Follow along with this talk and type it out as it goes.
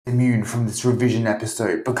Immune from this revision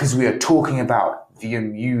episode because we are talking about the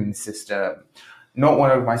immune system. Not one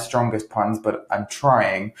of my strongest puns, but I'm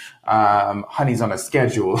trying. Honey's on a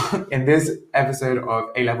schedule. In this episode of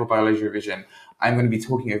A-Level Biology Revision, I'm going to be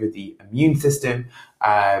talking over the immune system.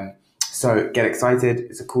 So get excited.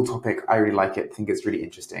 It's a cool topic. I really like it. I think it's really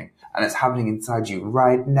interesting. And it's happening inside you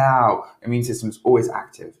right now. Immune system is always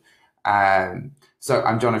active. So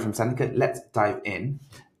I'm Jono from Seneca. Let's dive in.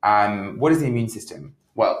 What is the immune system?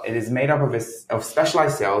 Well, it is made up of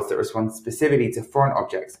specialized cells that respond specifically to foreign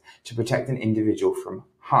objects to protect an individual from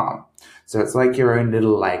harm. So it's like your own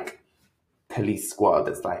little police squad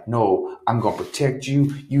that's like, no, I'm going to protect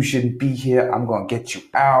you. You shouldn't be here. I'm going to get you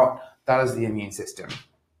out. That is the immune system.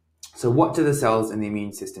 So what do the cells in the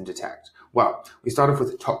immune system detect? Well, we start off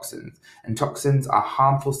with toxins, and toxins are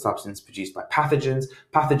harmful substances produced by pathogens.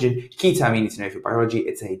 Pathogen, key term you need to know for biology,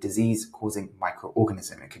 it's a disease-causing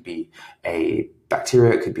microorganism. It could be a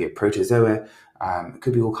bacteria, it could be a protozoa, it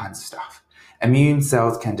could be all kinds of stuff. Immune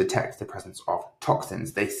cells can detect the presence of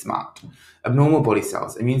toxins. They're smart. Abnormal body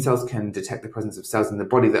cells. Immune cells can detect the presence of cells in the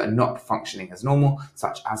body that are not functioning as normal,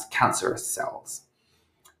 such as cancerous cells.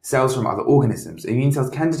 Cells from other organisms. Immune cells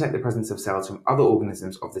can detect the presence of cells from other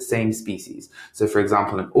organisms of the same species. So, for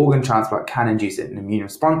example, an organ transplant can induce an immune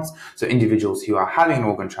response. So pathogens who are having an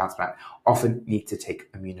organ transplant often need to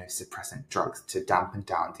take immunosuppressant drugs to dampen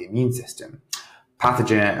down the immune system.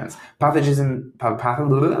 Pathogens.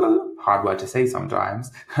 Hard word to say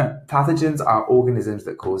sometimes. Pathogens are organisms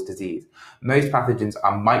that cause disease. Most pathogens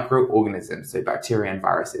are microorganisms, so bacteria and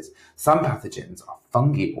viruses. Some pathogens are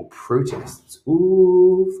fungi or protists.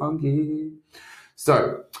 Ooh, fungi.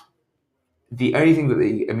 So, the only thing that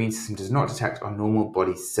the immune system does not detect are normal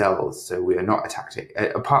body cells, so we are not attacking.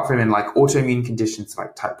 Apart from in autoimmune conditions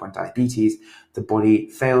like type 1 diabetes, the body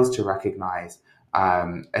fails to recognize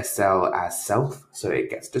a cell as self, so it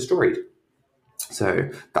gets destroyed. So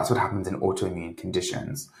that's what happens in autoimmune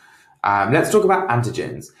conditions. Let's talk about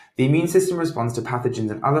antigens. The immune system responds to pathogens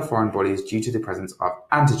and other foreign bodies due to the presence of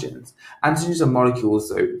antigens. Antigens are molecules,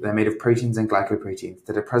 so they're made of proteins and glycoproteins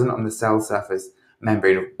that are present on the cell surface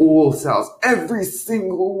membrane of all cells, every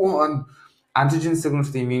single one. Antigens signal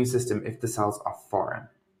to the immune system if the cells are foreign.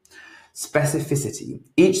 Specificity.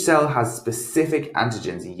 Each cell has specific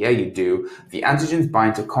antigens. Yeah, you do. The antigens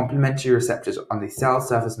bind to complementary receptors on the cell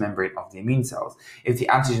surface membrane of the immune cells. If the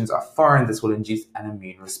antigens are foreign, this will induce an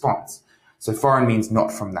immune response. So foreign means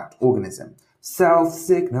not from that organism. Cell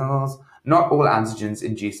signals. Not all antigens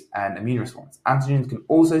induce an immune response. Antigens can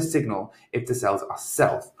also signal if the cells are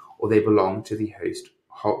self or they belong to the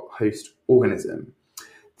host organism.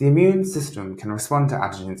 The immune system can respond to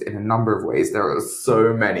antigens in a number of ways. There are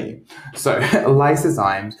so many. So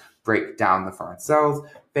lysozymes break down the foreign cells,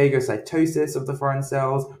 phagocytosis of the foreign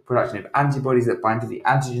cells, production of antibodies that bind to the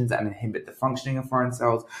antigens and inhibit the functioning of foreign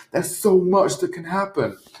cells. There's so much that can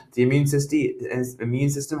happen. The immune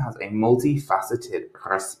system has a multifaceted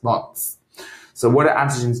response. So what do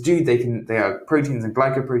antigens do? They are proteins and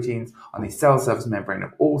glycoproteins on the cell surface membrane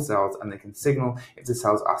of all cells, and they can signal if the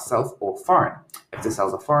cells are self or foreign. If the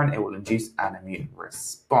cells are foreign, it will induce an immune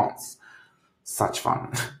response. Such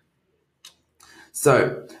fun.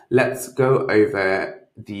 So let's go over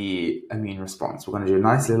the immune response. We're going to do a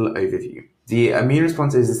nice little overview. The immune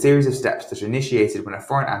response is a series of steps that are initiated when a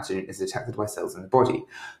foreign antigen is detected by cells in the body.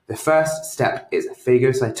 The first step is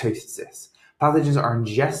phagocytosis. Pathogens are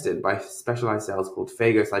ingested by specialized cells called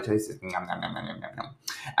phagocytosis.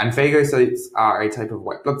 And phagocytes are a type of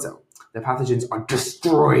white blood cell. The pathogens are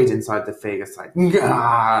destroyed inside the phagocyte.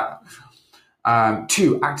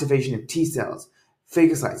 2. Activation of T cells.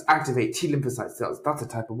 Phagocytes activate T lymphocyte cells. That's a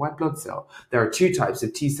type of white blood cell. There are 2 types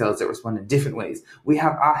of T cells that respond in different ways. We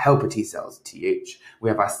have our helper T cells, TH. We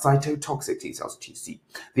have our cytotoxic T cells, TC.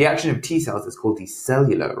 The action of T cells is called the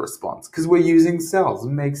cellular response because we're using cells.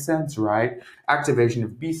 It makes sense, right? Activation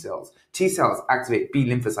of B cells. T cells activate B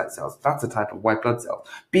lymphocyte cells. That's a type of white blood cell.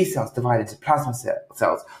 B cells divide into plasma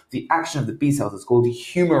cells. The action of the B cells is called the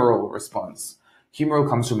humoral response. Humoral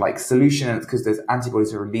comes from solution, and it's because those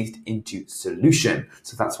antibodies are released into solution.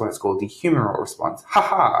 So that's why it's called the humoral response.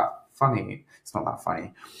 Haha, funny. It's not that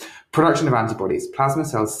funny. Production of antibodies. Plasma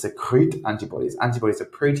cells secrete antibodies. Antibodies are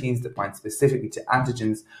proteins that bind specifically to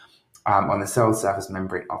antigens on the cell surface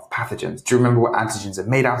membrane of pathogens. Do you remember what antigens are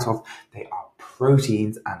made out of? They are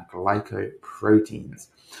proteins and glycoproteins.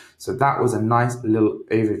 So that was a nice little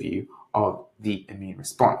overview of the immune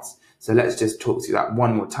response. So let's just talk through that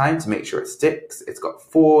one more time to make sure it sticks. It's got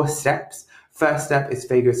 4 steps. First step is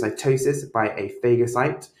phagocytosis by a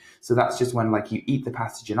phagocyte. So that's just when you eat the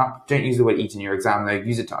pathogen up. Don't use the word eat in your exam though,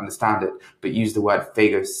 use it to understand it, but use the word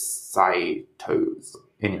phagocytose.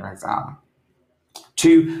 in your exam.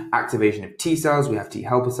 2, activation of T cells. We have T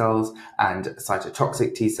helper cells and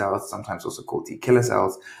cytotoxic T cells, sometimes also called T killer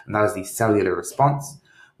cells, and that is the cellular response.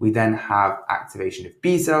 We then have activation of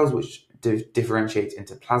B cells, which differentiate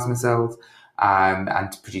into plasma cells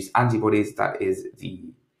and produce antibodies. That is the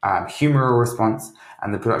humoral response,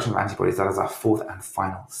 and the production of antibodies, that is our 4th and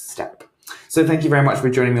final step. So thank you very much for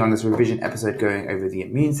joining me on this revision episode going over the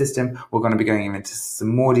immune system. We're going to be going into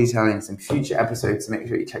some more detail in some future episodes, so make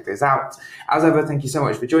sure you check those out. As ever, thank you so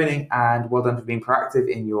much for joining, and well done for being proactive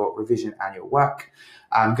in your revision and your work.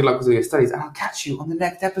 Good luck with all your studies, and I'll catch you on the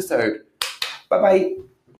next episode. Bye-bye.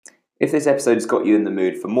 If this episode has got you in the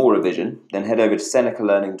mood for more revision, then head over to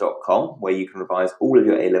senecalearning.com, where you can revise all of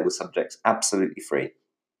your A-level subjects absolutely free.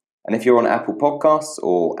 And if you're on Apple Podcasts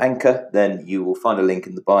or Anchor, then you will find a link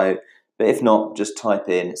in the bio. But if not, just type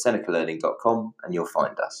in senecalearning.com and you'll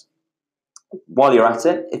find us. While you're at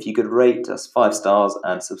it, if you could rate us 5 stars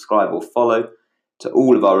and subscribe or follow to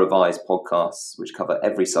all of our revised podcasts, which cover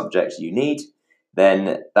every subject you need,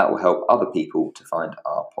 then that will help other people to find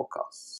our podcasts.